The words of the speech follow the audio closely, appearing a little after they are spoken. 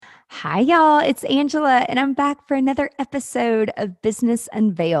Hi, y'all. It's Angela, and I'm back for another episode of Business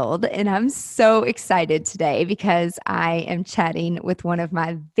Unveiled. And I'm so excited today because I am chatting with one of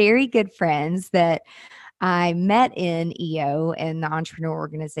my very good friends that I met in EO and the entrepreneur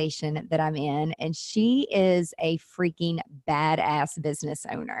organization that I'm in, and she is a freaking badass business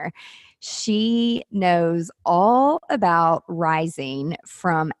owner. She knows all about rising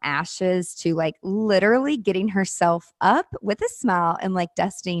from ashes to like literally getting herself up with a smile and like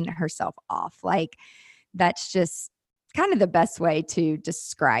dusting herself off. Like, that's just kind of the best way to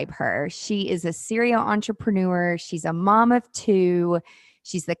describe her. She is a serial entrepreneur, she's a mom of two.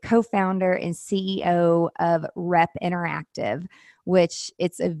 She's the co-founder and CEO of Rep Interactive, which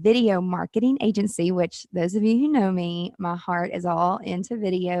it's a video marketing agency, which those of you who know me, my heart is all into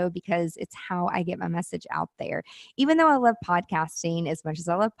video because it's how I get my message out there. Even though I love podcasting as much as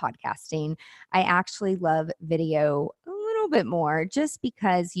I love podcasting, I actually love video a little bit more just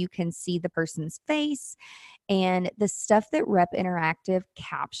because you can see the person's face and the stuff that Rep Interactive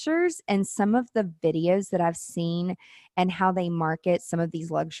captures and some of the videos that I've seen and how they market some of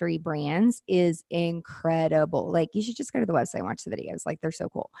these luxury brands is incredible. Like, you should just go to the website and watch the videos. Like, they're so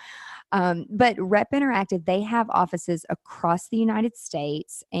cool. But Rep Interactive, they have offices across the United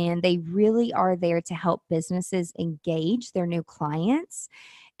States, and they really are there to help businesses engage their new clients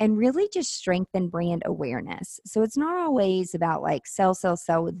and really just strengthen brand awareness. So it's not always about like sell, sell,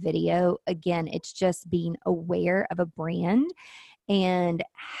 sell with video. Again, it's just being aware of a brand and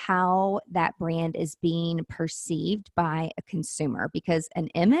how that brand is being perceived by a consumer, because an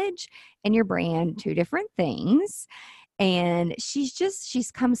image and your brand, two different things. And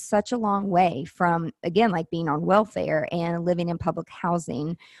she's come such a long way from, again, like being on welfare and living in public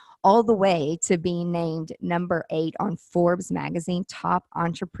housing all the way to being named number 8 on Forbes magazine top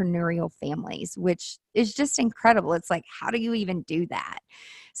entrepreneurial families, which is just incredible. It's like, how do you even do that?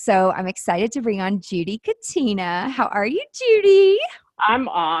 So I'm excited to bring on Judy Katina. How are you, Judy? I'm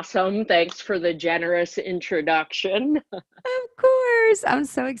awesome. Thanks for the generous introduction. Of course. I'm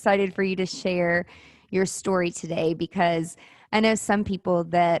so excited for you to share your story today because I know some people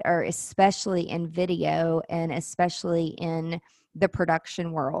that are especially in video and especially in the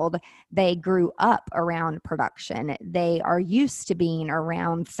production world, they grew up around production. They are used to being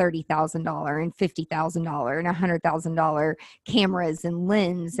around $30,000 and $50,000 and $100,000 cameras and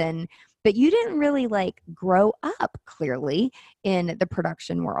lens, and but you didn't really like grow up clearly in the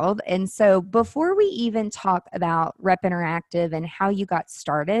production world. And so before we even talk about Rep Interactive and how you got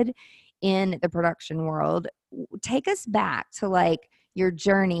started in the production world, take us back to like your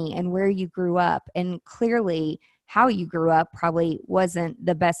journey and where you grew up. And clearly how you grew up probably wasn't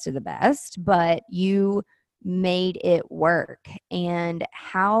the best of the best, but you made it work. And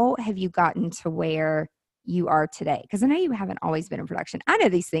how have you gotten to where you are today? Because I know you haven't always been in production. I know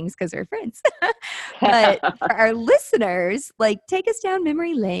these things because we're friends. But for our listeners, like, take us down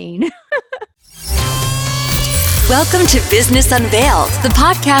memory lane. Welcome to Business Unveiled, the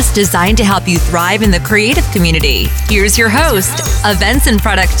podcast designed to help you thrive in the creative community. Here's your host, events and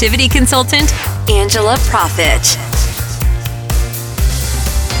productivity consultant, Angela Profit.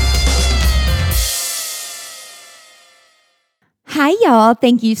 Hi, y'all.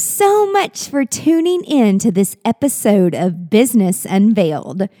 Thank you so much for tuning in to this episode of Business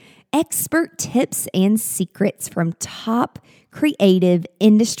Unveiled. Expert tips and secrets from top creative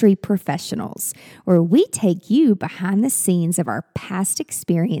industry professionals, where we take you behind the scenes of our past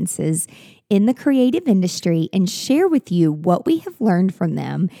experiences in the creative industry and share with you what we have learned from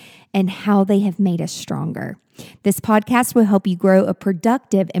them and how they have made us stronger. This podcast will help you grow a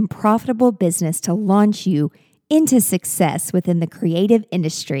productive and profitable business to launch you into success within the creative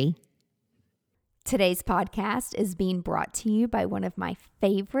industry. Today's podcast is being brought to you by one of my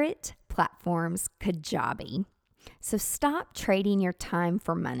favorite platforms, Kajabi. So stop trading your time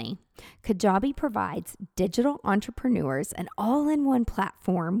for money. Kajabi provides digital entrepreneurs an all-in-one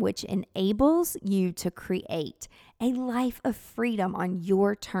platform which enables you to create a life of freedom on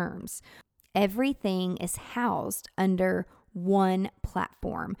your terms. Everything is housed under one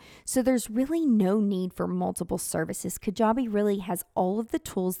platform. So there's really no need for multiple services. Kajabi really has all of the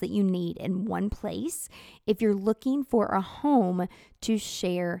tools that you need in one place if you're looking for a home to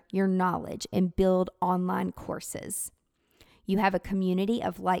share your knowledge and build online courses. You have a community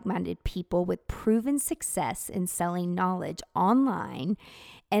of like-minded people with proven success in selling knowledge online,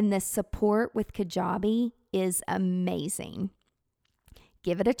 and the support with Kajabi is amazing.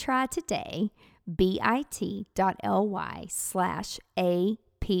 Give it a try today.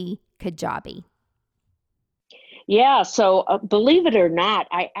 bit.ly/AP-Kajabi. Yeah, so believe it or not,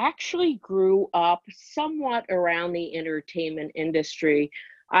 I actually grew up somewhat around the entertainment industry.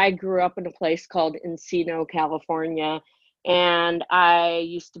 I grew up in a place called Encino, California, and I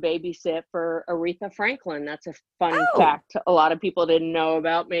used to babysit for Aretha Franklin. That's a fun Oh, fact a lot of people didn't know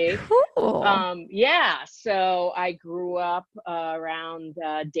about me. cool. Yeah, so I grew up around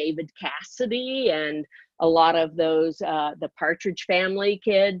David Cassidy and a lot of those, the Partridge Family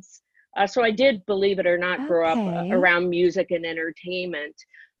kids. So I did, believe it or not, grow up Okay. around music and entertainment.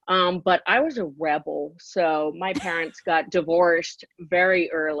 But I was a rebel. So my parents got divorced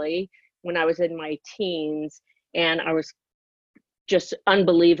very early when I was in my teens, and I was just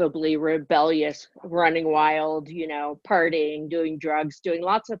unbelievably rebellious, running wild, partying, doing drugs, doing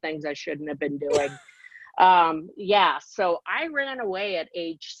lots of things I shouldn't have been doing. Yeah, so I ran away at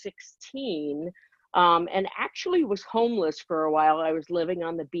age 16, and actually was homeless for a while. I was living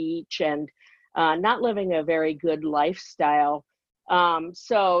on the beach and not living a very good lifestyle.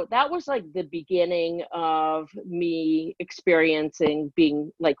 So that was like the beginning of me experiencing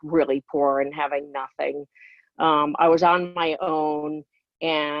being like really poor and having nothing. I was on my own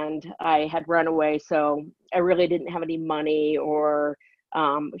and I had run away, so I really didn't have any money or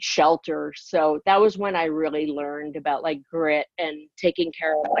shelter. So that was when I really learned about like grit and taking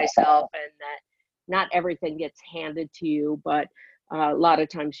care of myself, and that not everything gets handed to you, but a lot of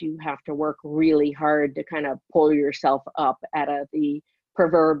times you have to work really hard to kind of pull yourself up out of the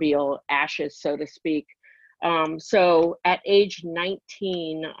proverbial ashes, so to speak. So at age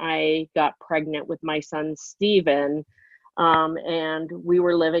 19, I got pregnant with my son, Steven, and we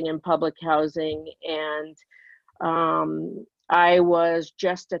were living in public housing. And I was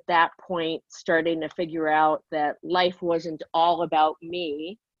just at that point starting to figure out that life wasn't all about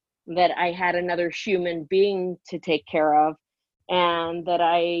me, that I had another human being to take care of, and that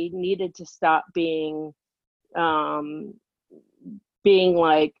I needed to stop um, being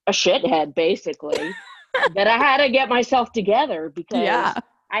like a shithead, basically, that I had to get myself together Yeah. because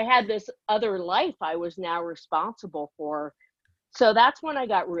I had this other life I was now responsible for. So that's when I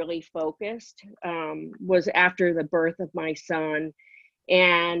got really focused, was after the birth of my son.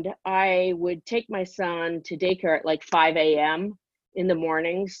 And I would take my son to daycare at like 5 a.m. in the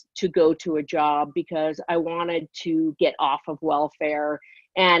mornings to go to a job because I wanted to get off of welfare,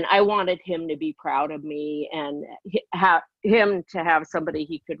 and I wanted him to be proud of me and have him to have somebody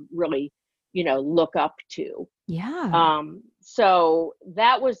he could really, look up to. Yeah. So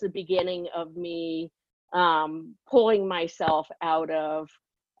that was the beginning of me pulling myself out of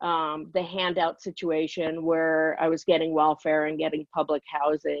the handout situation where I was getting welfare and getting public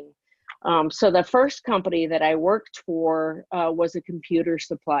housing. So the first company that I worked for was a computer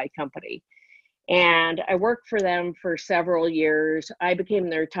supply company. And I worked for them for several years. I became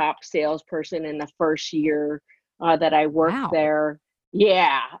their top salesperson in the first year that I worked Wow. there.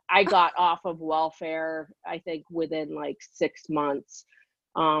 Yeah, I got off of welfare, I think within like 6 months.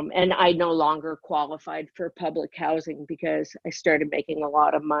 And I no longer qualified for public housing because I started making a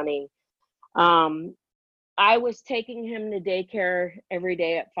lot of money. Um, I was taking him to daycare every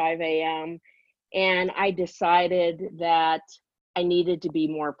day at 5 a.m. And I decided that I needed to be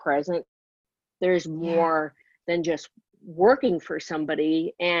more present. There's Yeah. more than just working for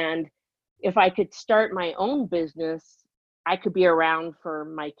somebody. And if I could start my own business, I could be around for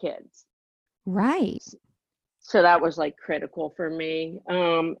my kids. Right. So that was like critical for me.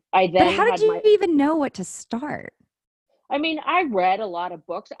 I But then how did had you even know what to start? I mean, I read a lot of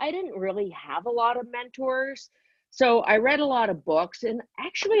books. I didn't really have a lot of mentors. So I read a lot of books, and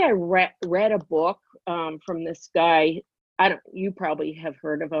actually I read a book from this guy. I don't, you probably have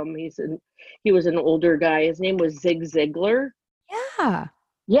heard of him. He was an older guy. His name was Zig Ziglar. Yeah.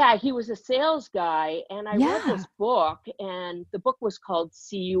 Yeah, he was a sales guy, and I read Yeah. this book, and the book was called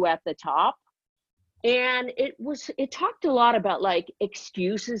See You at the Top. And it talked a lot about like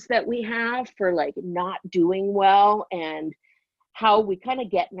excuses that we have for like not doing well, and how we kind of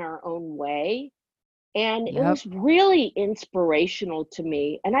get in our own way. And it Yep. was really inspirational to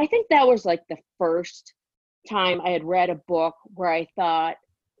me. And I think that was like the first time I had read a book where I thought,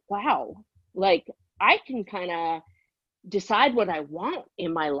 wow, like I can kind of decide what I want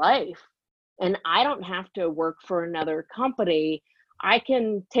in my life. And I don't have to work for another company. I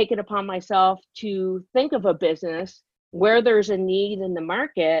can take it upon myself to think of a business where there's a need in the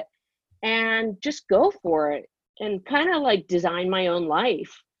market and just go for it and kind of like design my own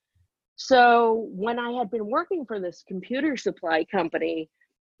life. So when I had been working for this computer supply company,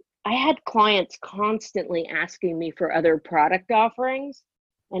 I had clients constantly asking me for other product offerings.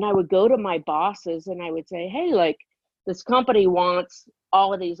 And I would go to my bosses and I would say, hey, like this company wants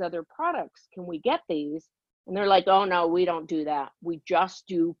all of these other products. Can we get these? And they're like, oh, no, we don't do that. We just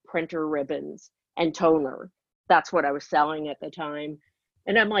do printer ribbons and toner. That's what I was selling at the time.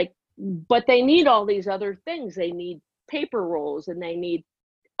 And I'm like, but they need all these other things. They need paper rolls and they need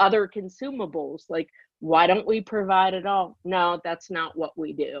other consumables. Like, why don't we provide it all? No, that's not what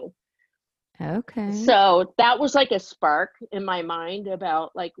we do. Okay. So that was like a spark in my mind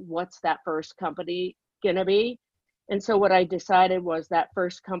about like, what's that first company gonna be? And so what I decided was that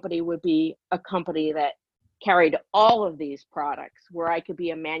first company would be a company that carried all of these products, where I could be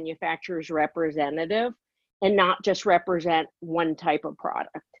a manufacturer's representative and not just represent one type of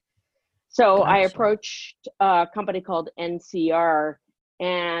product. So I Gotcha. approached a company called NCR,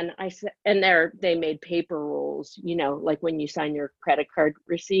 and I said, and they made paper rolls, you know, like when you sign your credit card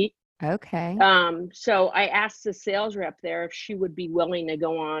receipt. Okay. So I asked the sales rep there if she would be willing to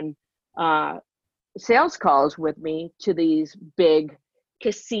go on sales calls with me to these big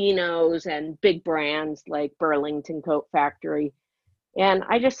casinos and big brands like Burlington Coat Factory. And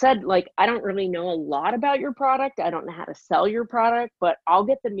I just said, like, I don't really know a lot about your product. I don't know how to sell your product, but I'll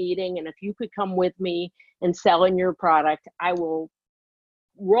get the meeting. And if you could come with me and sell in your product, I will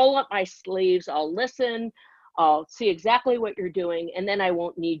roll up my sleeves. I'll listen. I'll see exactly what you're doing. And then I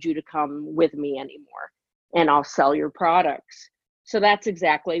won't need you to come with me anymore. And I'll sell your products. So that's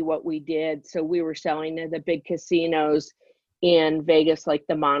exactly what we did. So we were selling to the big casinos in Vegas, like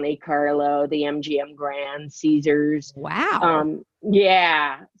the Monte Carlo, the MGM Grand, Caesars. Wow.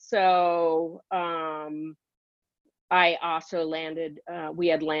 Yeah. So I also we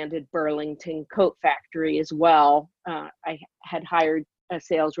had landed Burlington Coat Factory as well. I had hired a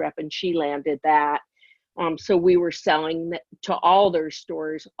sales rep and she landed that. So we were selling to all their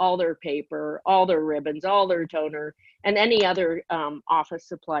stores, all their paper, all their ribbons, all their toner, and any other office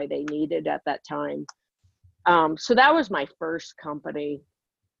supply they needed at that time. So that was my first company.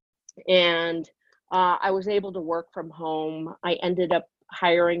 And I was able to work from home. I ended up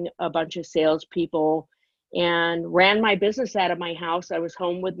hiring a bunch of salespeople and ran my business out of my house. I was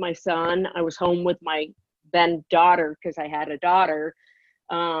home with my son. I was home with my then daughter, because I had a daughter.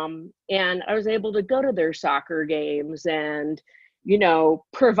 And I was able to go to their soccer games and, you know,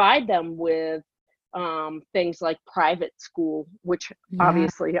 provide them with things like private school, which Yeah.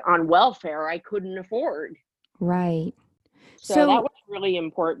 obviously on welfare I couldn't afford. Right. So that So was really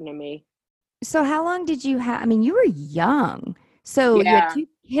important to me. so how long did you have? I mean, you were young. So you had Yeah. two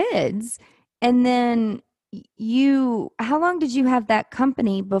kids, and then how long did you have that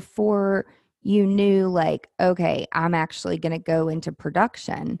company before you knew, like, okay, I'm actually going to go into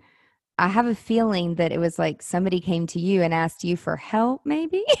production? I have a feeling that it was like somebody came to you and asked you for help,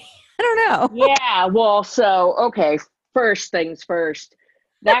 maybe? I don't know. Yeah. Well, so, okay, first things first.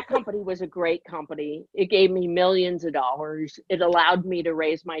 That company was a great company. It gave me millions of dollars. It allowed me to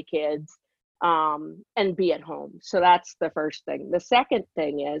raise my kids and be at home. So that's the first thing. The second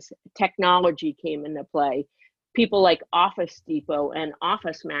thing is technology came into play. People like Office Depot and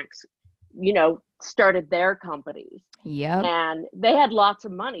Office Max, you know, started their companies. Yep. And they had lots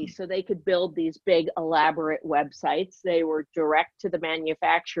of money, so they could build these big, elaborate websites. They were direct to the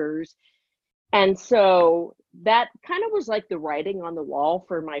manufacturers. And so that kind of was like the writing on the wall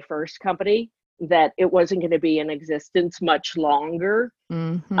for my first company, that it wasn't going to be in existence much longer.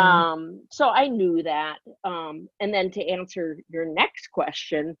 Mm-hmm. So I knew that. And then to answer your next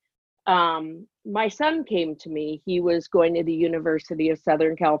question, my son came to me. He was going to the University of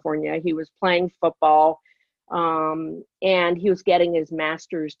Southern California. He was playing football, and he was getting his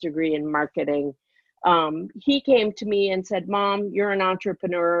master's degree in marketing. He came to me and said, "Mom, you're an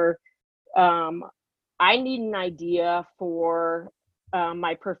entrepreneur. I need an idea for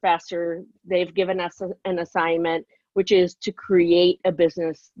my professor. They've given us an assignment, which is to create a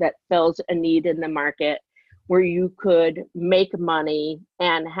business that fills a need in the market where you could make money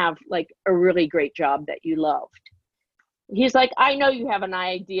and have like a really great job that you loved." He's like, "I know you have an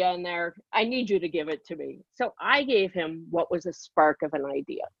idea in there. I need you to give it to me." So I gave him what was a spark of an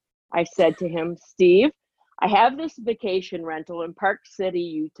idea. I said to him, "Steve, I have this vacation rental in Park City,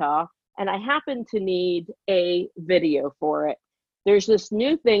 Utah, and I happen to need a video for it. There's this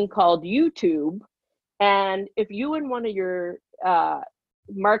new thing called YouTube. And if you and one of your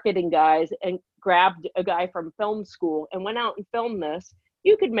marketing guys and grabbed a guy from film school and went out and filmed this,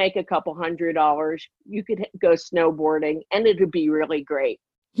 you could make a couple $100. You could go snowboarding and it would be really great."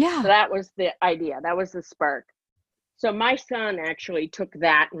 So Yeah. that was the idea. That was the spark. So my son actually took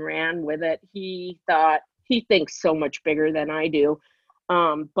that and ran with it. He thinks so much bigger than I do.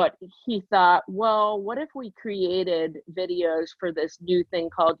 But he thought, well, what if we created videos for this new thing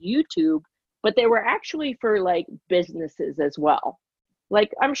called YouTube, but they were actually for like businesses as well.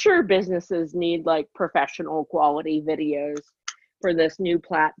 Like, I'm sure businesses need like professional quality videos for this new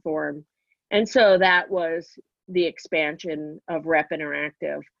platform. And so that was the expansion of Rep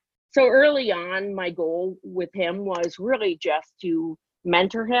Interactive. So early on, my goal with him was really just to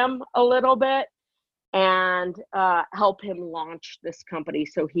mentor him a little bit and help him launch this company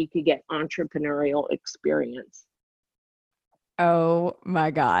so he could get entrepreneurial experience. Oh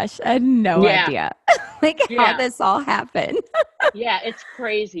my gosh. I had no Yeah. idea like how Yeah. this all happened. Yeah, it's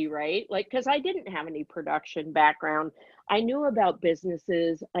crazy, right? Like, because I didn't have any production background. I knew about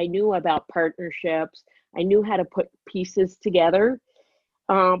businesses, I knew about partnerships, I knew how to put pieces together,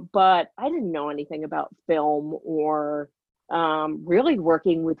 but I didn't know anything about film or really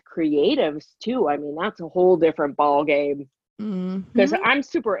working with creatives too. I mean, that's a whole different ball game because Mhm. I'm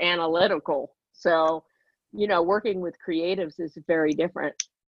super analytical. So, working with creatives is very different.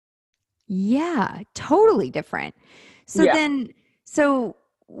 Yeah, totally different. So Yeah. then,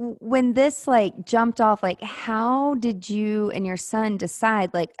 when this like jumped off, like how did you and your son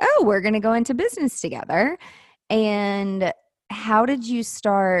decide like, oh, we're going to go into business together? And how did you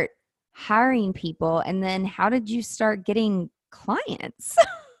start hiring people? And then how did you start getting clients?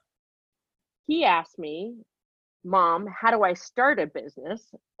 He asked me, Mom, how do I start a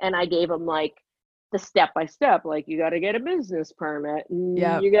business? And I gave him like the step by step, like you got to get a business permit and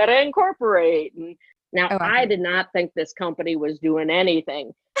Yep. you got to incorporate. And now Oh, I did not think this company was doing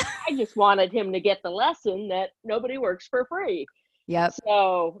anything. I just wanted him to get the lesson that nobody works for free. yep.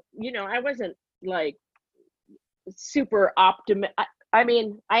 So, I wasn't like super optimistic. I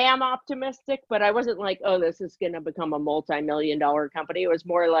mean, I am optimistic, but I wasn't like, oh, this is going to become a multi-million-dollar company. It was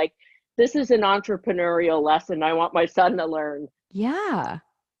more like, this is an entrepreneurial lesson I want my son to learn. Yeah.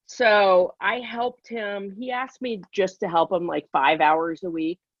 So I helped him. He asked me just to help him like 5 hours a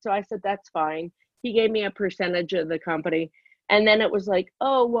week. So I said, that's fine. He gave me a percentage of the company. And then it was like,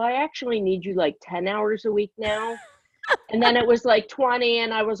 oh, well, I actually need you like 10 hours a week now. And then it was like 20.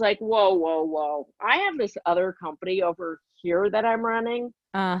 And I was like, whoa, whoa, whoa. I have this other company over here that I'm running.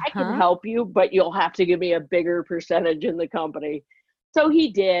 I can Uh-huh. help you, but you'll have to give me a bigger percentage in the company. So he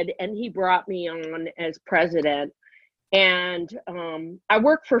did. And he brought me on as president. And I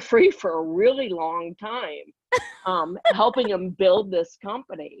worked for free for a really long time, helping him build this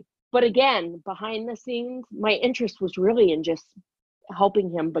company. But again, behind the scenes, my interest was really in just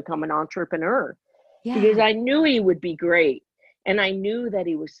helping him become an entrepreneur because Yeah. I knew he would be great. And I knew that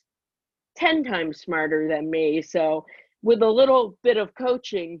he was 10 times smarter than me. So with a little bit of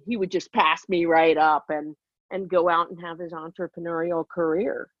coaching, he would just pass me right up and go out and have his entrepreneurial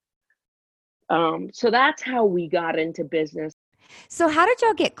career. So that's how we got into business. So how did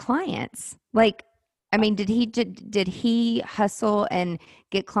y'all get clients? Like, I mean, did he hustle and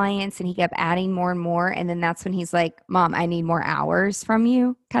get clients and he kept adding more and more and then that's when he's like, "Mom, I need more hours from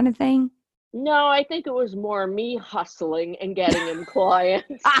you," kind of thing? No, I think it was more me hustling and getting him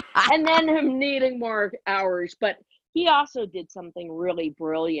clients and then him needing more hours. But he also did something really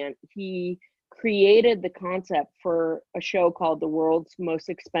brilliant. He created the concept for a show called The World's Most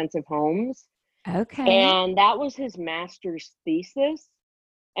Expensive Homes. Okay. And that was his master's thesis.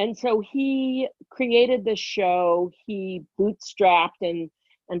 And so he created this show. He bootstrapped and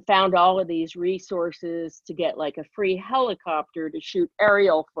found all of these resources to get like a free helicopter to shoot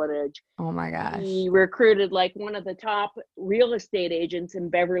aerial footage. Oh my He gosh. recruited like one of the top real estate agents in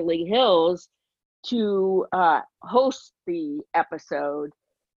Beverly Hills to host the episode.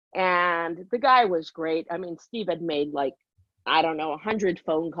 And the guy was great. I mean, Steve had made like, I don't know, 100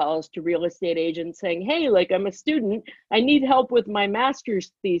 phone calls to real estate agents saying, hey, like I'm a student. I need help with my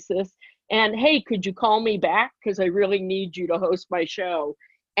master's thesis. And hey, could you call me back? Because I really need you to host my show.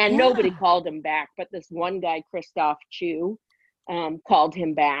 And nobody Yeah. called him back. But this one guy, Christoph Chu, called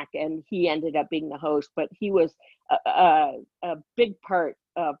him back and he ended up being the host. But he was a big part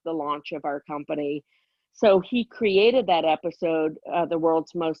of the launch of our company. So he created that episode, The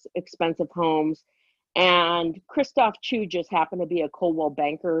World's Most Expensive Homes. And Christoph Chu just happened to be a Coldwell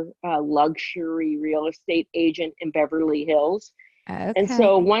Banker luxury real estate agent in Beverly Hills. And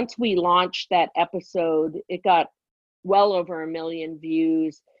so Okay. once we launched that episode, it got well over 1 million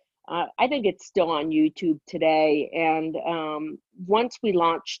views. I think it's still on YouTube today. And once we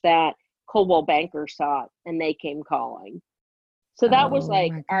launched that, Coldwell Banker saw it and they came calling. So that was Oh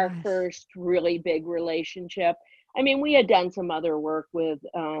like my our gosh. first really big relationship. I mean, we had done some other work with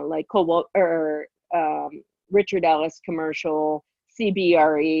like Cobalt or Richard Ellis commercial,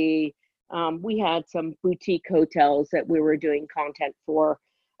 CBRE. We had some boutique hotels that we were doing content for.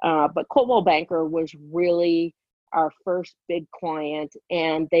 But Coldwell Banker was really our first big client.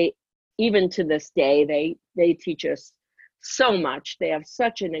 And they, even to this day, they teach us so much. They have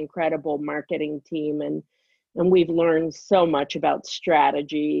such an incredible marketing team and we've learned so much about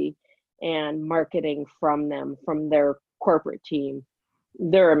strategy and marketing from them, from their corporate team.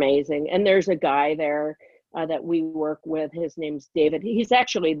 They're amazing. And there's a guy there that we work with. His name's David. He's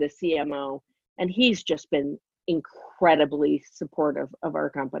actually the CMO, and he's just been incredibly supportive of our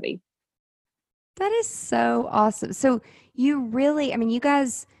company. That is so awesome. So you really, I mean, you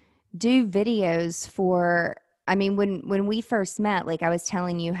guys do videos for, I mean, when we first met, like I was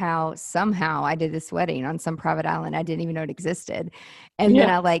telling you how somehow I did this wedding on some private island I didn't even know it existed. And then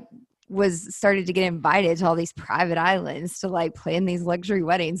Yeah. I like was started to get invited to all these private islands to like plan these luxury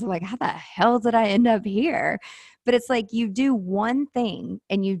weddings. I'm like, how the hell did I end up here? But it's like you do one thing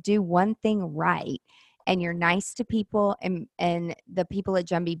and you do one thing right, and you're nice to people, and the people at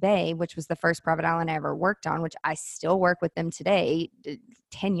Jumbie Bay, which was the first private island I ever worked on, which I still work with them today,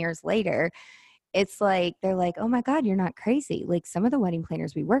 10 years later. It's like they're like, oh my God, you're not crazy. Like some of the wedding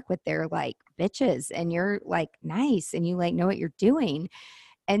planners we work with, they're like bitches, and you're like nice and you like know what you're doing.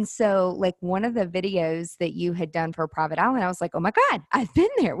 And so like one of the videos that you had done for a private island, I was like, oh my God, I've been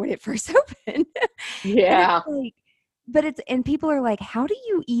there when it first opened. And it's Yeah. like, but it's, and people are like, how do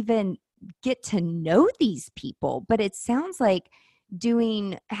you even get to know these people? But it sounds like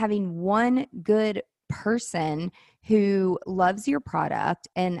having one good person who loves your product.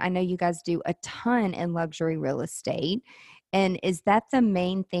 And I know you guys do a ton in luxury real estate. And is that the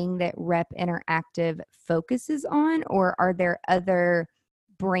main thing that Rep Interactive focuses on, or are there other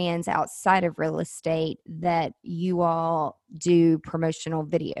brands outside of real estate that you all do promotional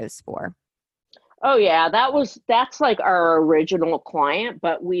videos for? Oh yeah, that's like our original client,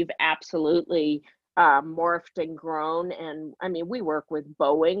 but we've absolutely morphed and grown. And I mean, we work with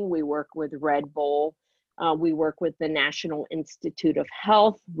Boeing, we work with Red Bull, we work with the National Institute of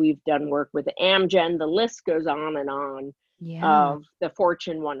Health. We've done work with Amgen. The list goes on and on Yeah. of the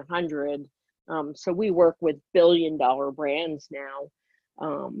Fortune 100. So we work with billion-dollar brands now.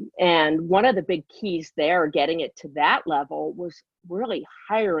 And one of the big keys there, getting it to that level, was really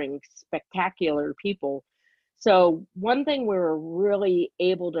hiring spectacular people. So one thing we were really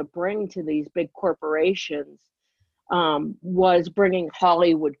able to bring to these big corporations was bringing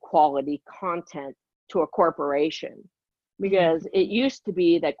Hollywood quality content to a corporation, because it used to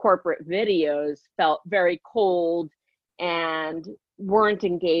be that corporate videos felt very cold and weren't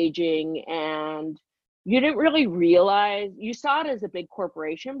engaging, and you didn't really realize, you saw it as a big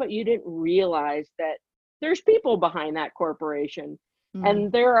corporation, but you didn't realize that there's people behind that corporation. Mm.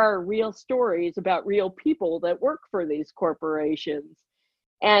 And there are real stories about real people that work for these corporations.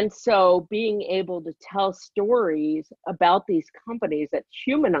 And so being able to tell stories about these companies that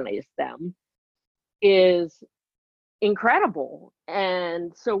humanize them is incredible.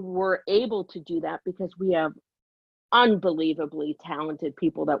 And so we're able to do that because we have unbelievably talented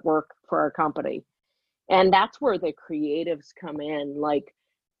people that work for our company. And that's where the creatives come in. Like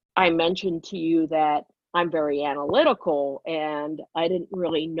I mentioned to you that I'm very analytical, and I didn't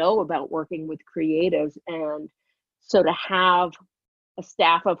really know about working with creatives. And so to have a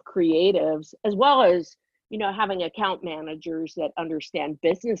staff of creatives, as well as, you know, having account managers that understand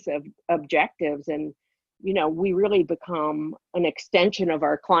business objectives, and, you know, we really become an extension of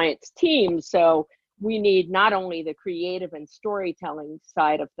our clients' team. So we need not only the creative and storytelling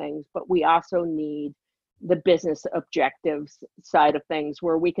side of things, but we also need the business objectives side of things,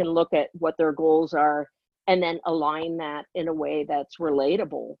 where we can look at what their goals are and then align that in a way that's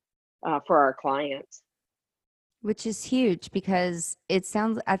relatable for our clients. Which is huge, because it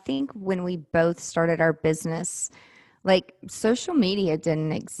sounds, I think when we both started our business, like social media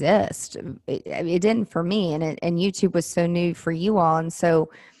didn't exist. It didn't for me, and YouTube was so new for you all. And so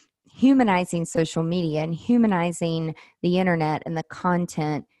humanizing social media and humanizing the internet and the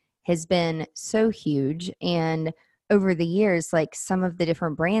content has been so huge. And over the years, like some of the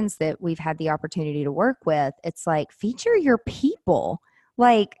different brands that we've had the opportunity to work with, it's like feature your people.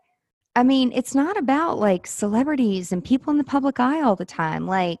 Like, I mean, it's not about like celebrities and people in the public eye all the time.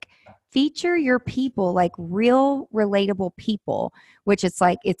 Like, feature your people, like real relatable people, which it's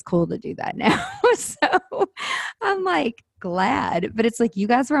like, it's cool to do that now. So I'm like glad, but it's like you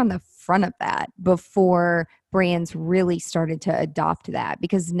guys were on the front of that before brands really started to adopt that,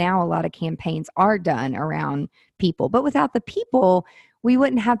 because now a lot of campaigns are done around people, but without the people, we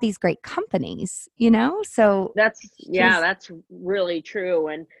wouldn't have these great companies, you know? So Yeah, that's really true.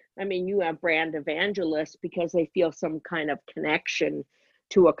 And I mean, you have brand evangelists because they feel some kind of connection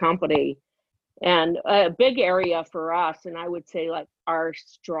to a company. And a big area for us, and I would say like our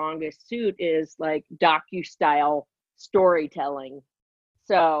strongest suit, is like docu-style storytelling.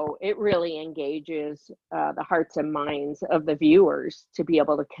 So it really engages the hearts and minds of the viewers to be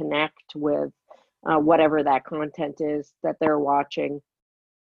able to connect with whatever that content is that they're watching.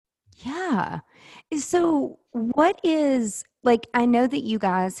 Yeah. So, what is like, I know that you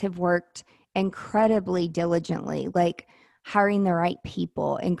guys have worked incredibly diligently, like hiring the right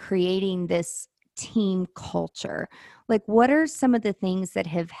people and creating this team culture. Like, what are some of the things that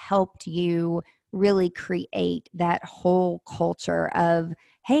have helped you really create that whole culture of,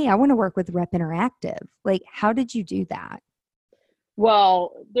 hey, I want to work with Rep Interactive? Like, how did you do that?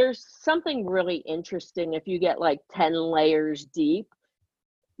 Well, there's something really interesting if you get like 10 layers deep.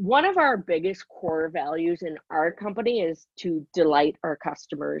 One of our biggest core values in our company is to delight our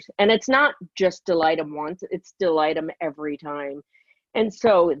customers. And it's not just delight them once, it's delight them every time. And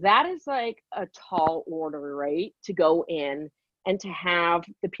so that is like a tall order, right? To go in and to have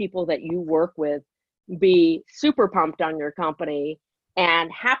the people that you work with be super pumped on your company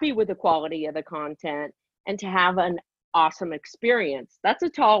and happy with the quality of the content and to have an awesome experience. That's a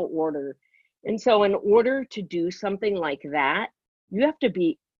tall order. And so in order to do something like that, you have to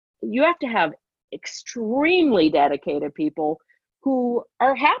be you have to have extremely dedicated people who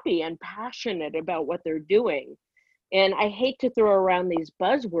are happy and passionate about what they're doing. And I hate to throw around these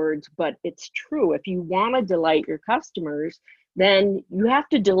buzzwords, but it's true. If you want to delight your customers, then you have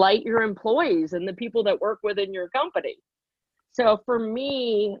to delight your employees and the people that work within your company. So for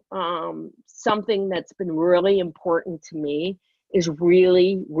me, something that's been really important to me is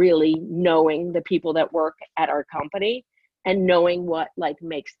really, really knowing the people that work at our company and knowing what like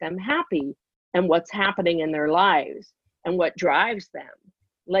makes them happy and what's happening in their lives and what drives them.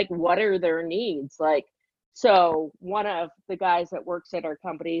 Like what are their needs? Like, so one of the guys that works at our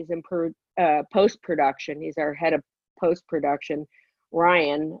company is in post production. He's our head of post production,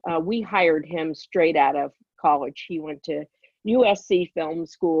 Ryan. We hired him straight out of college. He went to USC Film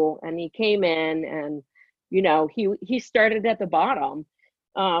School, and he came in, and he started at the bottom.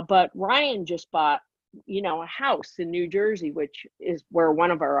 But Ryan just bought a house in New Jersey, which is where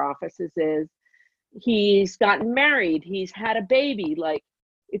one of our offices is. He's gotten married. He's had a baby. Like,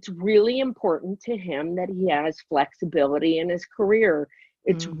 it's really important to him that he has flexibility in his career.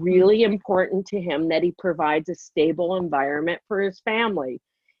 It's Hmm. really important to him that he provides a stable environment for his family.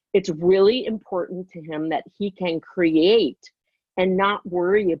 It's really important to him that he can create and not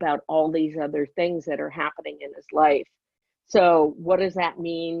worry about all these other things that are happening in his life. So, what does that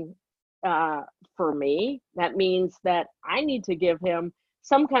mean uh, for me? That means that I need to give him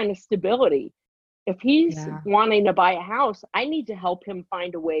some kind of stability. If he's Yeah. wanting to buy a house, I need to help him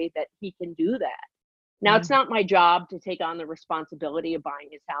find a way that he can do that. Now, Yeah. it's not my job to take on the responsibility of buying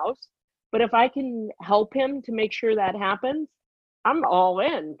his house, but if I can help him to make sure that happens, I'm all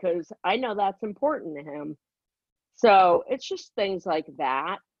in because I know that's important to him. So it's just things like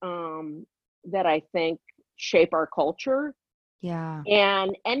that that I think shape our culture. Yeah.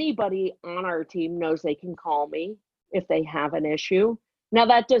 And anybody on our team knows they can call me if they have an issue. Now,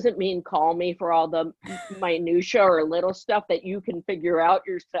 that doesn't mean call me for all the minutia or little stuff that you can figure out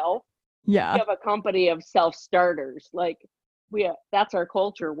yourself. We Yeah. have a company of self-starters. Like, that's our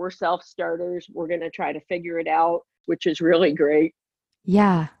culture. We're self-starters. We're going to try to figure it out, which is really great.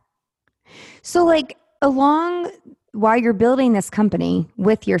 Yeah. So, like, along while you're building this company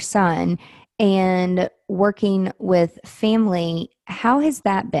with your son and working with family, how has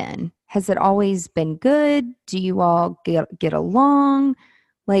that been? Has it always been good? Do you all get along?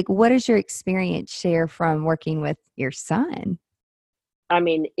 Like, what does your experience share from working with your son? I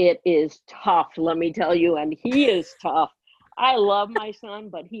mean, it is tough, let me tell you, and he is tough. I love my son,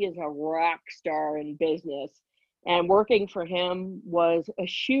 but he is a rock star in business. And working for him was a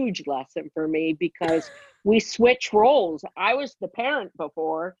huge lesson for me because we switch roles. I was the parent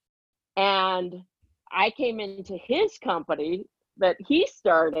before, and I came into his company that he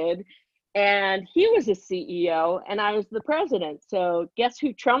started, and he was a CEO, and I was the president. So, guess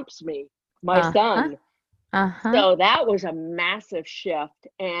who trumps me? My Uh huh. son. Uh huh. So that was a massive shift.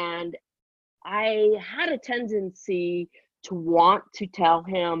 And I had a tendency to want to tell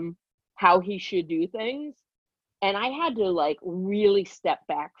him how he should do things. And I had to like really step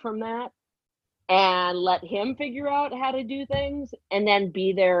back from that and let him figure out how to do things and then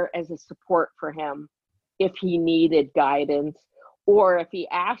be there as a support for him if he needed guidance or if he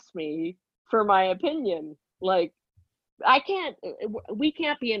asked me for my opinion. Like, we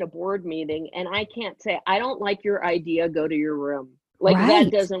can't be in a board meeting and I can't say, I don't like your idea, go to your room. Like, that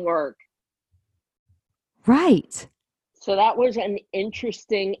Right. doesn't work. Right. So that was an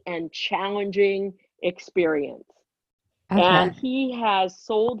interesting and challenging experience. And Okay. he has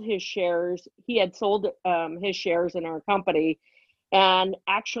sold his shares. He had sold his shares in our company and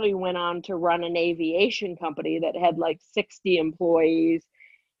actually went on to run an aviation company that had like 60 employees.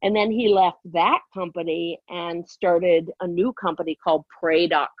 And then he left that company and started a new company called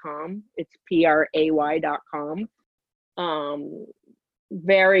pray.com. It's pray.com.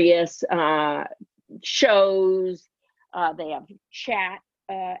 Various shows. They have chat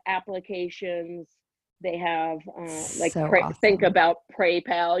applications. They have So awesome. think about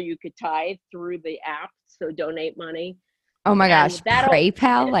PayPal. You could tithe through the app, so donate money. Oh my And gosh,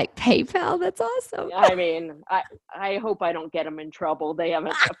 PayPal, like PayPal, that's awesome. I mean, I hope I don't get them in trouble. They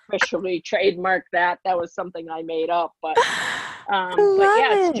haven't officially trademarked that. That was something I made up, but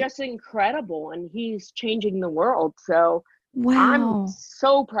it's just incredible, and he's changing the world. So I'm Wow.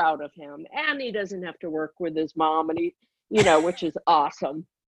 so proud of him, and he doesn't have to work with his mom, and he, which is awesome.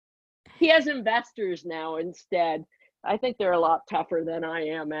 He has investors now instead. I think they're a lot tougher than I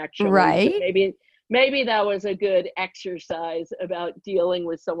am, actually. Right. So maybe that was a good exercise about dealing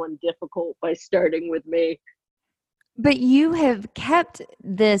with someone difficult by starting with me. But you have kept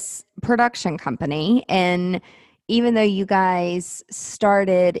this production company, and even though you guys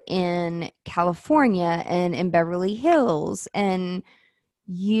started in California and in Beverly Hills, and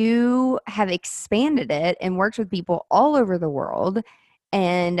you have expanded it and worked with people all over the world.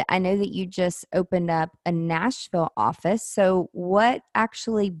 And I know that you just opened up a Nashville office. So what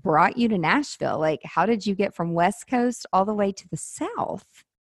actually brought you to Nashville? Like, how did you get from West Coast all the way to the South?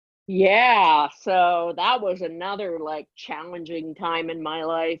 Yeah, so that was another challenging time in my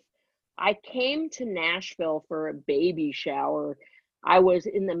life. I came to Nashville for a baby shower. I was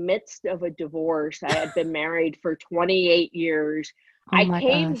in the midst of a divorce. I had been married for 28 years. Oh I my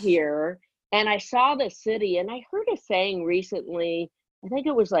came gosh. here and I saw the city, and I heard a saying recently, I think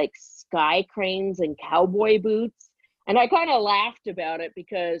it was like sky cranes and cowboy boots. And I kind of laughed about it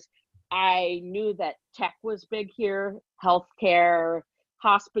because I knew that tech was big here, healthcare,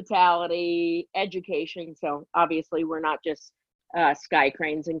 hospitality, education. So obviously we're not just sky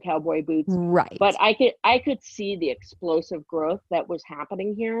cranes and cowboy boots, Right. but I could see the explosive growth that was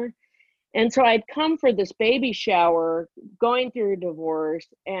happening here. And so I'd come for this baby shower, going through a divorce,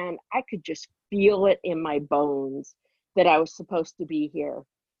 and I could just feel it in my bones that I was supposed to be here,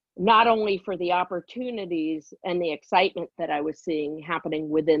 not only for the opportunities and the excitement that I was seeing happening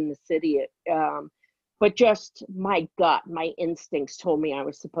within the city, but just my gut, my instincts told me I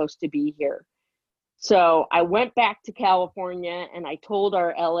was supposed to be here. So I went back to California and I told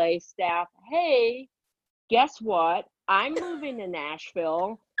our LA staff, hey, guess what? I'm moving to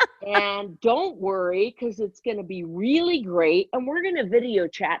Nashville, and don't worry because it's going to be really great, and we're going to video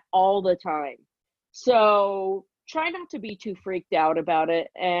chat all the time. So try not to be too freaked out about it,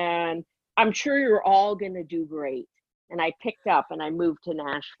 and I'm sure you're all going to do great. And I picked up and I moved to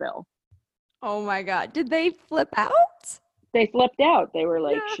Nashville. Oh my God. Did they flip out? They flipped out. They were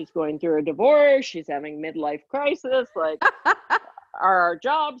like, Yeah. she's going through a divorce. She's having midlife crisis. Like, are our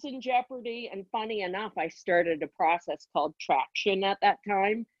jobs in jeopardy? And funny enough, I started a process called Traction at that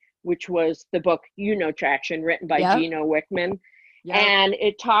time, which was the book, Traction, written by Yep. Gino Wickman. Yep. And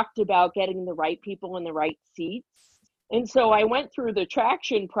it talked about getting the right people in the right seats. And so I went through the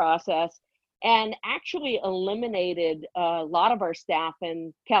Traction process and actually eliminated a lot of our staff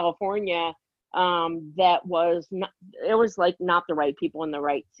in California that was not, it was like not the right people in the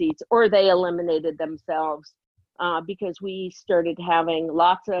right seats, or they eliminated themselves because we started having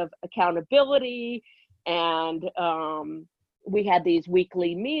lots of accountability, and we had these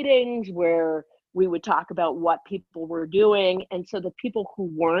weekly meetings where we would talk about what people were doing. And so the people who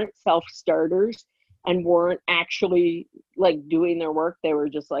weren't self-starters and weren't actually doing their work, they were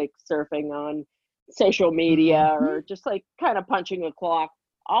just surfing on social media or just kind of punching a clock.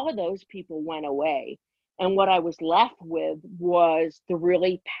 All of those people went away. And what I was left with was the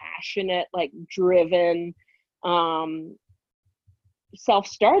really passionate, driven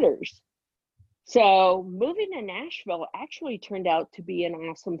self-starters. So moving to Nashville actually turned out to be an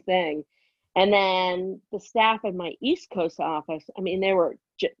awesome thing. And then the staff in my East Coast office, I mean,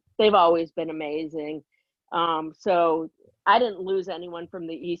 they've always been amazing. So I didn't lose anyone from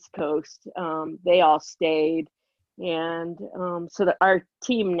the East Coast. They all stayed. And so our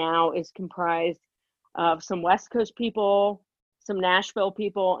team now is comprised of some West Coast people, some Nashville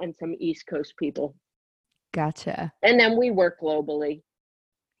people, and some East Coast people. Gotcha. And then we work globally.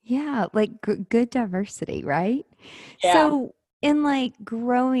 Yeah, good diversity, right? Yeah. So in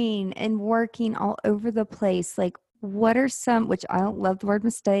growing and working all over the place, what are some, which I don't love the word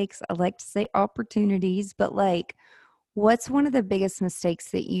mistakes, I like to say opportunities, but what's one of the biggest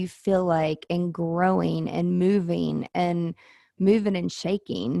mistakes that you feel like in growing and moving and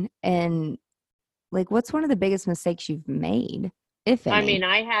shaking, and what's one of the biggest mistakes you've made? if I any? mean,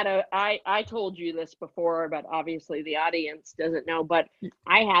 I told you this before, but obviously the audience doesn't know, but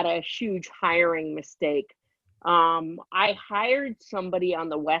I had a huge hiring mistake. I hired somebody on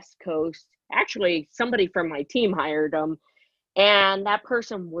the West Coast. Actually, somebody from my team hired them, and that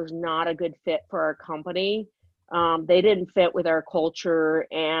person was not a good fit for our company. They didn't fit with our culture,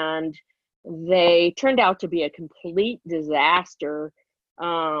 and they turned out to be a complete disaster.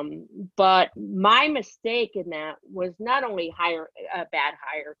 But my mistake in that was not only hire a bad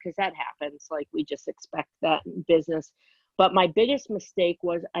hire, because that happens, like we just expect that in business, but my biggest mistake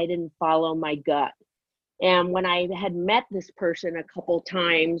was I didn't follow my gut. And when I had met this person a couple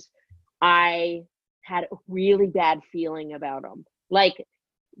times, I had a really bad feeling about them, like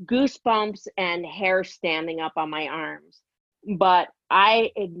goosebumps and hair standing up on my arms. But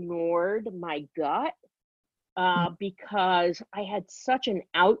I ignored my gut because I had such an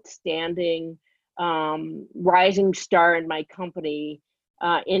outstanding rising star in my company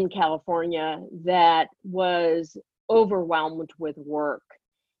in California that was overwhelmed with work.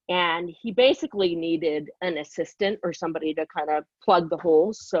 And he basically needed an assistant or somebody to kind of plug the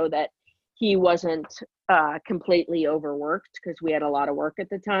holes so that he wasn't completely overworked, because we had a lot of work at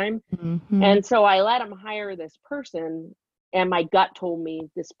the time. Mm-hmm. And so I let him hire this person, and my gut told me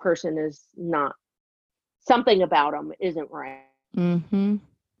this person is not, something about him isn't right. Mm-hmm.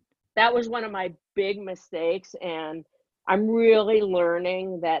 That was one of my big mistakes. And I'm really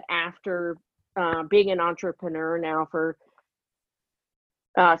learning that after being an entrepreneur now for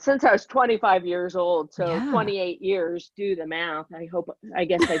since I was 25 years old, so Yeah. 28 years, do the math. I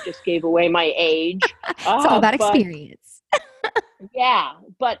guess I just gave away my age. It's all about But experience. yeah,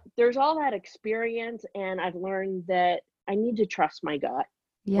 but there's all that experience, and I've learned that I need to trust my gut.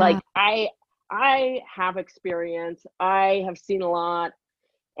 Like Yeah. I have experience, I have seen a lot,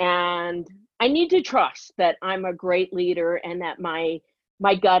 and I need to trust that I'm a great leader and that my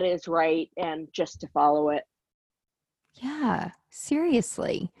gut is right, and just to follow it. Yeah.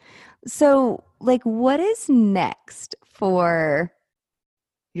 Seriously. So, like, what is next for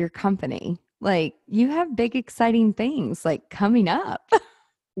your company? Like, you have big, exciting things like coming up.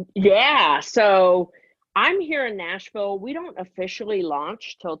 Yeah, so I'm here in Nashville. We don't officially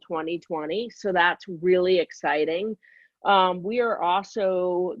launch till 2020, so that's really exciting. We are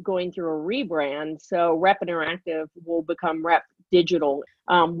also going through a rebrand, so Rep Interactive will become Rep Digital.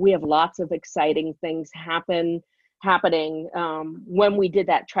 We have lots of exciting things happening. When we did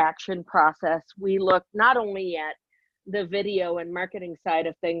that traction process, we looked not only at the video and marketing side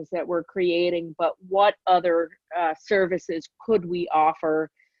of things that we're creating, but what other services could we offer,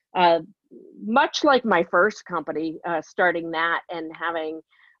 uh, much like my first company, starting that and having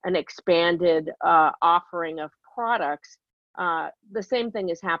an expanded offering of products. The same thing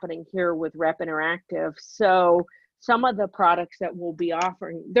is happening here with Rep Interactive. So some of the products that we'll be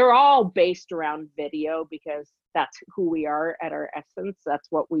offering, they're all based around video, because that's who we are at our essence. That's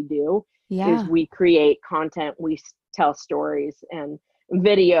what we do, is Yeah. we create content, we tell stories, and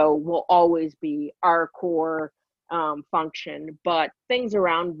video will always be our core function. But things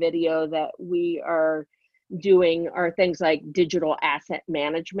around video that we are doing are things like digital asset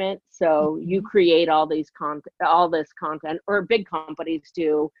management. So you Mhm. create all this content, or big companies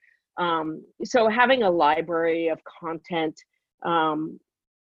do. So having a library of content, um,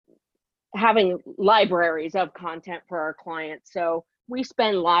 having libraries of content for our clients. So we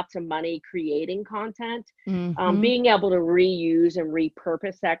spend lots of money creating content. Mhm. Being able to reuse and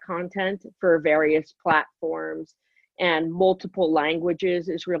repurpose that content for various platforms and multiple languages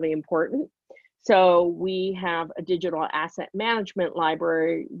is really important. So we have a digital asset management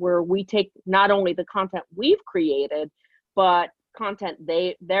library where we take not only the content we've created, but content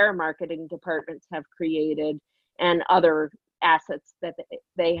their marketing departments have created, and other assets that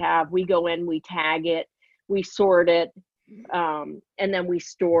they have. We go in, we tag it, we sort it, and then we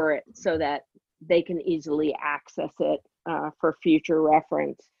store it so that they can easily access it for future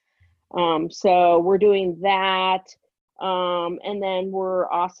reference. So we're doing that. And then we're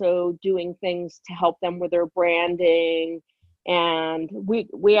also doing things to help them with their branding. And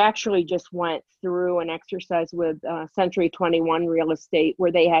we actually just went through an exercise with Century 21 Real Estate,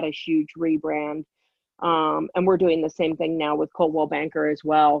 where they had a huge rebrand. And we're doing the same thing now with Coldwell Banker as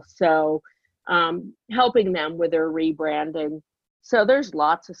well. So helping them with their rebranding. So there's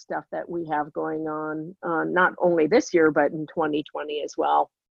lots of stuff that we have going on, not only this year, but in 2020 as well.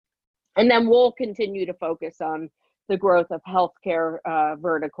 And then we'll continue to focus on the growth of healthcare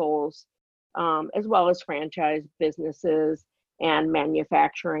verticals, as well as franchise businesses and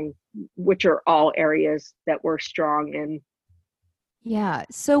manufacturing, which are all areas that we're strong in. Yeah.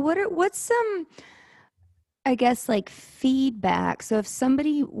 So what's some I guess like feedback. So if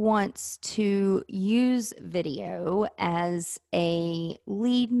somebody wants to use video as a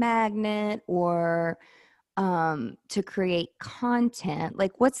lead magnet or to create content,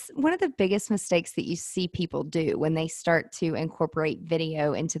 like what's one of the biggest mistakes that you see people do when they start to incorporate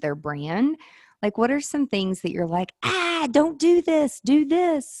video into their brand? Like what are some things that you're like, don't do this, do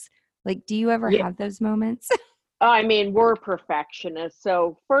this? Like, do you ever Yeah, have those moments? I mean, we're perfectionists.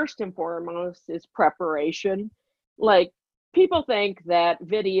 So first and foremost is preparation. Like people think that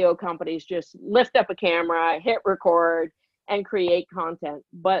video companies just lift up a camera, hit record, and create content,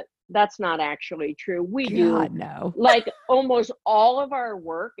 but that's not actually true. We do God, no. like almost all of our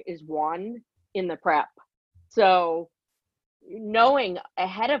work is won in the prep. So knowing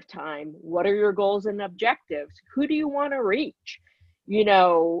ahead of time what are your goals and objectives, who do you want to reach,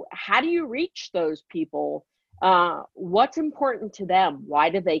 how do you reach those people, what's important to them, why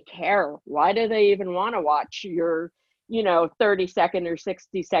do they care, why do they even want to watch your 30-second or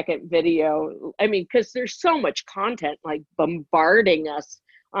 60-second video. I mean, because there's so much content like bombarding us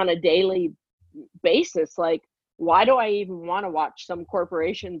on a daily basis. Like, why do I even want to watch some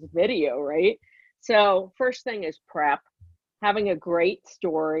corporation's video, right? So first thing is prep, having a great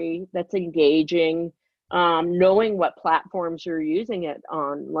story that's engaging, knowing what platforms you're using it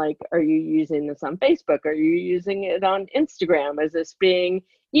on. Like, are you using this on Facebook? Are you using it on Instagram? Is this being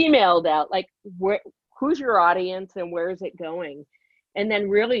emailed out? Like, who's your audience and where is it going? And then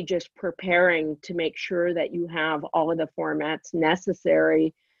really just preparing to make sure that you have all of the formats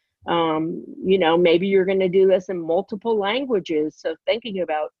necessary. Maybe you're going to do this in multiple languages. So thinking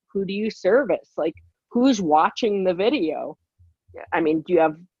about who do you service? Like, who's watching the video? I mean, do you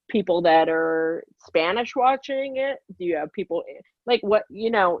have people that are Spanish watching it? Do you have people like what,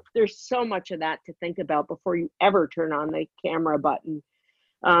 there's so much of that to think about before you ever turn on the camera button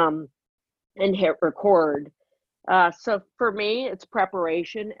and hit record. So for me, it's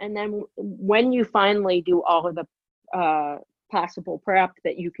preparation. And then when you finally do all of the possible prep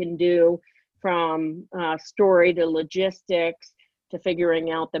that you can do, from story to logistics to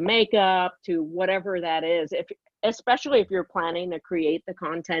figuring out the makeup to whatever that is, especially if you're planning to create the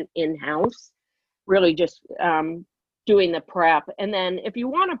content in-house, really just doing the prep. And then if you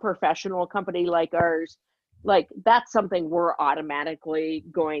want a professional company like ours, like that's something we're automatically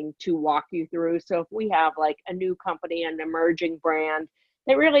going to walk you through. So if we have like a new company, an emerging brand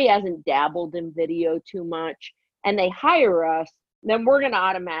that really hasn't dabbled in video too much, and they hire us, then we're going to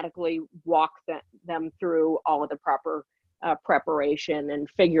automatically walk them through all of the proper preparation and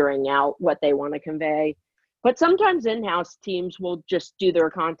figuring out what they want to convey. But sometimes in-house teams will just do their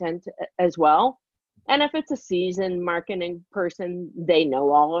content as well. And if it's a seasoned marketing person, they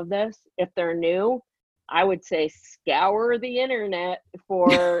know all of this. If they're new, I would say scour the internet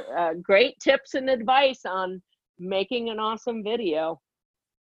for great tips and advice on making an awesome video.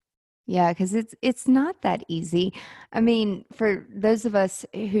 Yeah, because it's not that easy. I mean, for those of us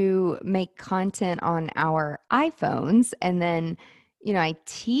who make content on our iPhones, and then, I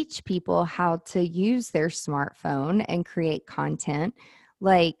teach people how to use their smartphone and create content.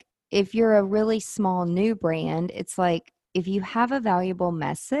 Like, if you're a really small new brand, it's like if you have a valuable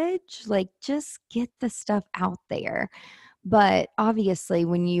message, like just get the stuff out there. But obviously,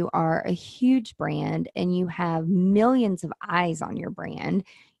 when you are a huge brand and you have millions of eyes on your brand,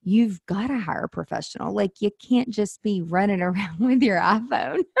 you've got to hire a professional. Like, you can't just be running around with your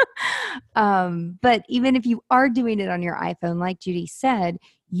iPhone. But even if you are doing it on your iPhone, like Judy said,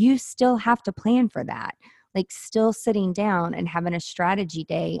 you still have to plan for that. Like, still sitting down and having a strategy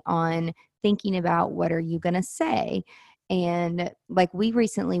day on thinking about what are you going to say. And like, we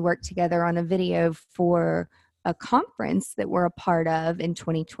recently worked together on a video for a conference that we're a part of in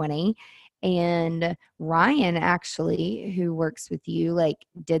 2020. And Ryan, actually, who works with you, like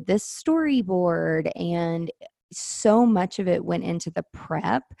did this storyboard, and so much of it went into the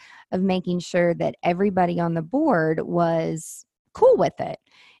prep of making sure that everybody on the board was cool with it.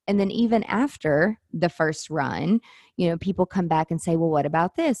 And then even after the first run, people come back and say, well, what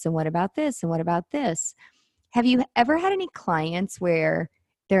about this? And what about this? And what about this? Have you ever had any clients where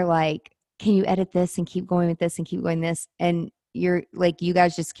they're like, can you edit this and keep going with this and keep going this? And you're like, you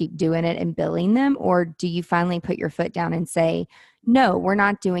guys just keep doing it and billing them? Or do you finally put your foot down and say, no, we're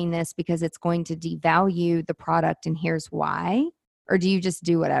not doing this because it's going to devalue the product and here's why? Or do you just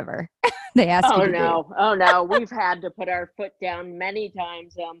do whatever they ask you to do? Oh no, we've had to put our foot down many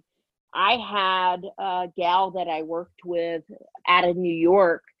times. I had a gal that I worked with out of New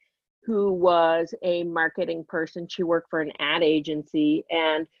York who was a marketing person. She worked for an ad agency,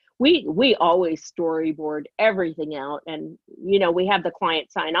 and we always storyboard everything out, and we have the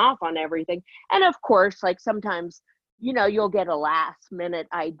client sign off on everything. And of course, like sometimes you'll get a last minute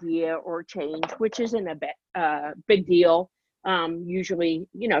idea or change, which isn't a big deal. Usually,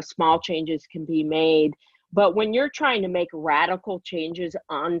 small changes can be made. But when you're trying to make radical changes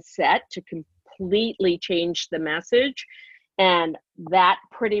on set to completely change the message, and that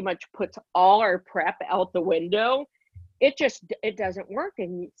pretty much puts all our prep out the window, it doesn't work.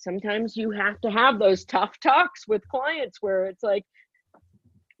 And sometimes you have to have those tough talks with clients where it's like,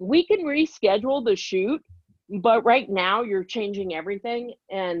 we can reschedule the shoot, but right now you're changing everything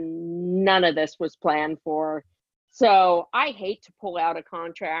and none of this was planned for. So I hate to pull out a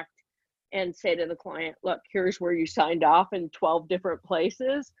contract and say to the client, look, here's where you signed off in 12 different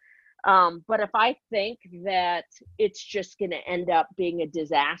places. But if I think that it's just going to end up being a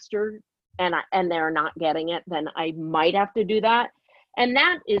disaster and they're not getting it, then I might have to do that. And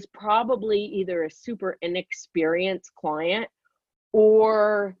that is probably either a super inexperienced client,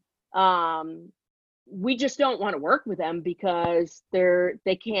 or we just don't want to work with them because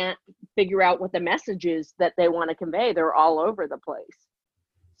they can't figure out what the message is that they want to convey. They're all over the place.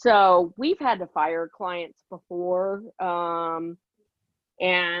 So we've had to fire clients before. And,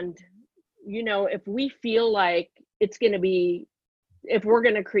 if we feel like if we're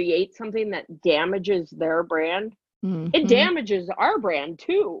going to create something that damages their brand, it damages our brand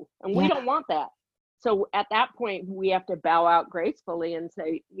too. And we don't want that. So at that point, we have to bow out gracefully and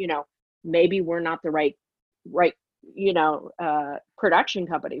say, maybe we're not the right, production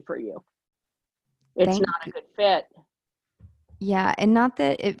company for you. It's not a good fit. Yeah. And not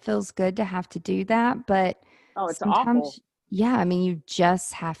that it feels good to have to do that, but it's sometimes, awful. Yeah. I mean, you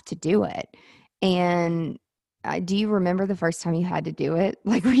just have to do it. And do you remember the first time you had to do it?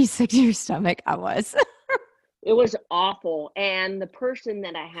 Like, were you sick to your stomach? I was. It was awful. And the person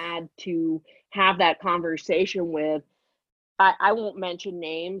that I had to have that conversation with, I won't mention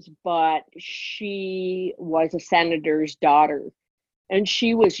names, but she was a senator's daughter and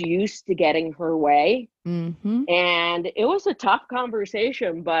she was used to getting her way. Mm-hmm. And it was a tough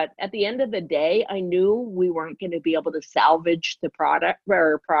conversation, but at the end of the day, I knew we weren't going to be able to salvage the product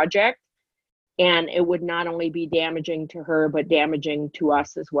or project. And it would not only be damaging to her, but damaging to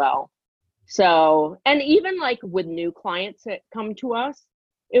us as well. So, and even like with new clients that come to us,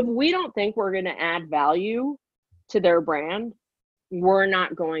 if we don't think we're going to add value to their brand, we're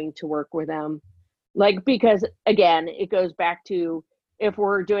not going to work with them. Like, because again, it goes back to, if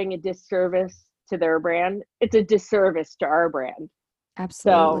we're doing a disservice to their brand, it's a disservice to our brand.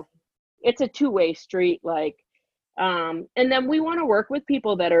 Absolutely. So it's a two-way street. Like, and then we want to work with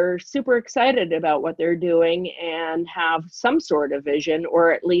people that are super excited about what they're doing and have some sort of vision,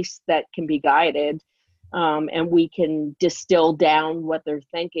 or at least that can be guided. And we can distill down what they're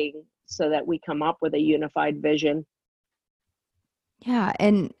thinking so that we come up with a unified vision. Yeah.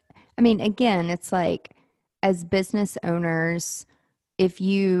 And I mean, again, it's like, as business owners, if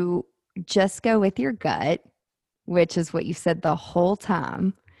you just go with your gut, which is what you said the whole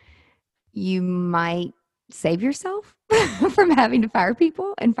time, you might save yourself from having to fire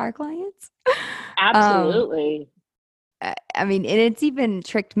people and fire clients. Absolutely. I mean, and it's even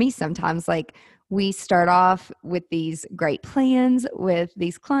tricked me sometimes. Like, we start off with these great plans with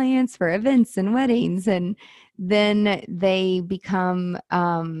these clients for events and weddings, and then they become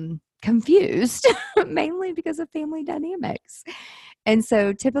confused, mainly because of family dynamics. And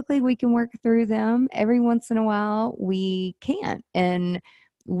so typically we can work through them. Every once in a while we can't, and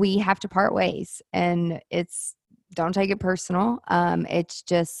we have to part ways. And don't take it personal. It's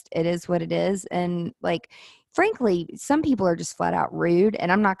just, it is what it is. And like, frankly, some people are just flat out rude,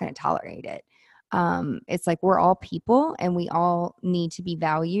 and I'm not going to tolerate it. It's like, we're all people and we all need to be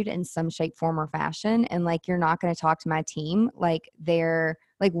valued in some shape, form, or fashion. And like, you're not going to talk to my team like they're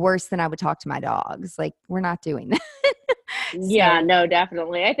like worse than I would talk to my dogs. Like, we're not doing that. Yeah, no,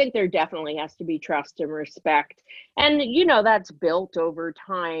 definitely. I think there definitely has to be trust and respect. And, that's built over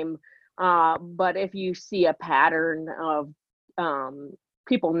time. But if you see a pattern of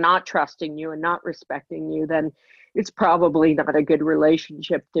people not trusting you and not respecting you, then it's probably not a good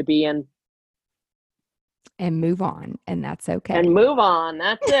relationship to be in. And move on. And that's okay. And move on.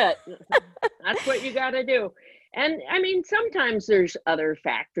 That's it. That's what you got to do. And I mean, sometimes there's other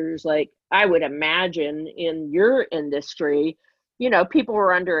factors, like I would imagine in your industry, people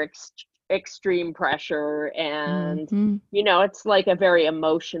are under extreme pressure, and, it's like a very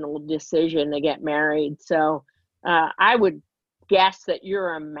emotional decision to get married. So I would guess that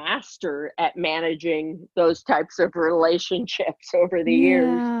you're a master at managing those types of relationships over the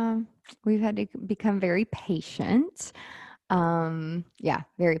years. We've had to become very patient. Yeah,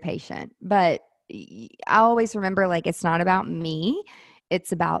 very patient. But I always remember, like, it's not about me,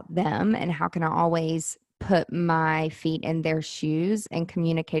 it's about them, and how can I always put my feet in their shoes and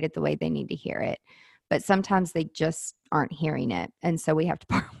communicate it the way they need to hear it. But sometimes they just aren't hearing it, and so we have to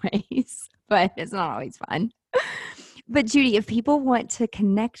part ways, but it's not always fun. But Judy, if people want to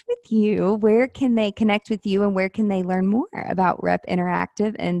connect with you, where can they connect with you, and where can they learn more about Rep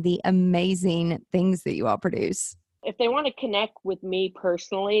Interactive and the amazing things that you all produce? If they want to connect with me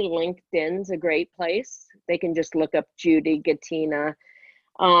personally, LinkedIn's a great place. They can just look up Judy Gattina.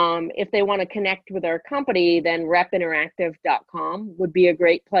 If they want to connect with our company, then repinteractive.com would be a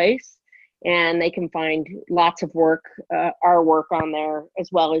great place. And they can find lots of work, our work on there, as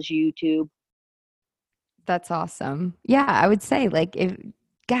well as YouTube. That's awesome. Yeah, I would say, like, if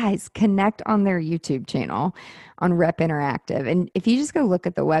guys connect on their YouTube channel on Rep Interactive. And if you just go look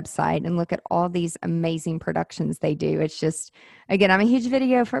at the website and look at all these amazing productions they do, it's just, again, I'm a huge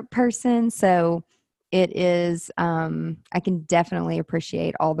video person. So it is, I can definitely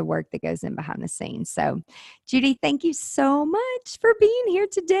appreciate all the work that goes in behind the scenes. So Judy, thank you so much for being here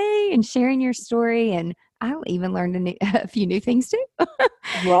today and sharing your story. And I'll even learn a few new things too.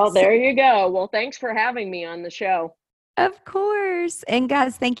 Well, there you go. Well, thanks for having me on the show. Of course. And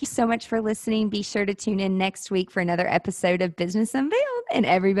guys, thank you so much for listening. Be sure to tune in next week for another episode of Business Unveiled. And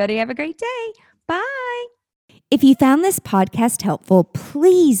everybody have a great day. Bye. If you found this podcast helpful,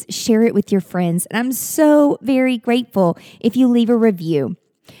 please share it with your friends. And I'm so very grateful if you leave a review.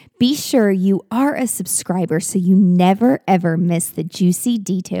 Be sure you are a subscriber so you never, ever miss the juicy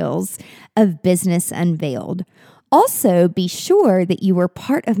details of Business Unveiled. Also, be sure that you are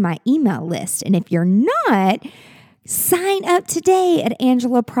part of my email list. And if you're not, sign up today at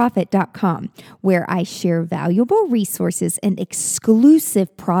angelaprofit.com, where I share valuable resources and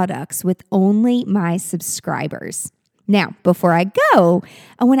exclusive products with only my subscribers. Now, before I go,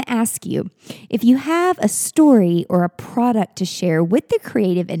 I want to ask you, if you have a story or a product to share with the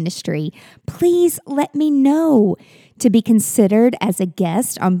creative industry, please let me know. To be considered as a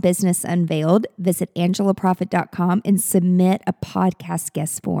guest on Business Unveiled, visit angelaprofit.com and submit a podcast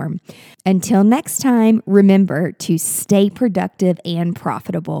guest form. Until next time, remember to stay productive and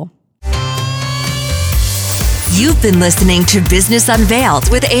profitable. You've been listening to Business Unveiled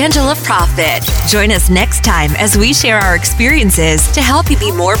with Angela Profit. Join us next time as we share our experiences to help you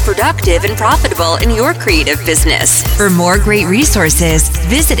be more productive and profitable in your creative business. For more great resources,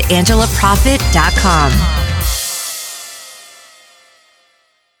 visit angelaprofit.com.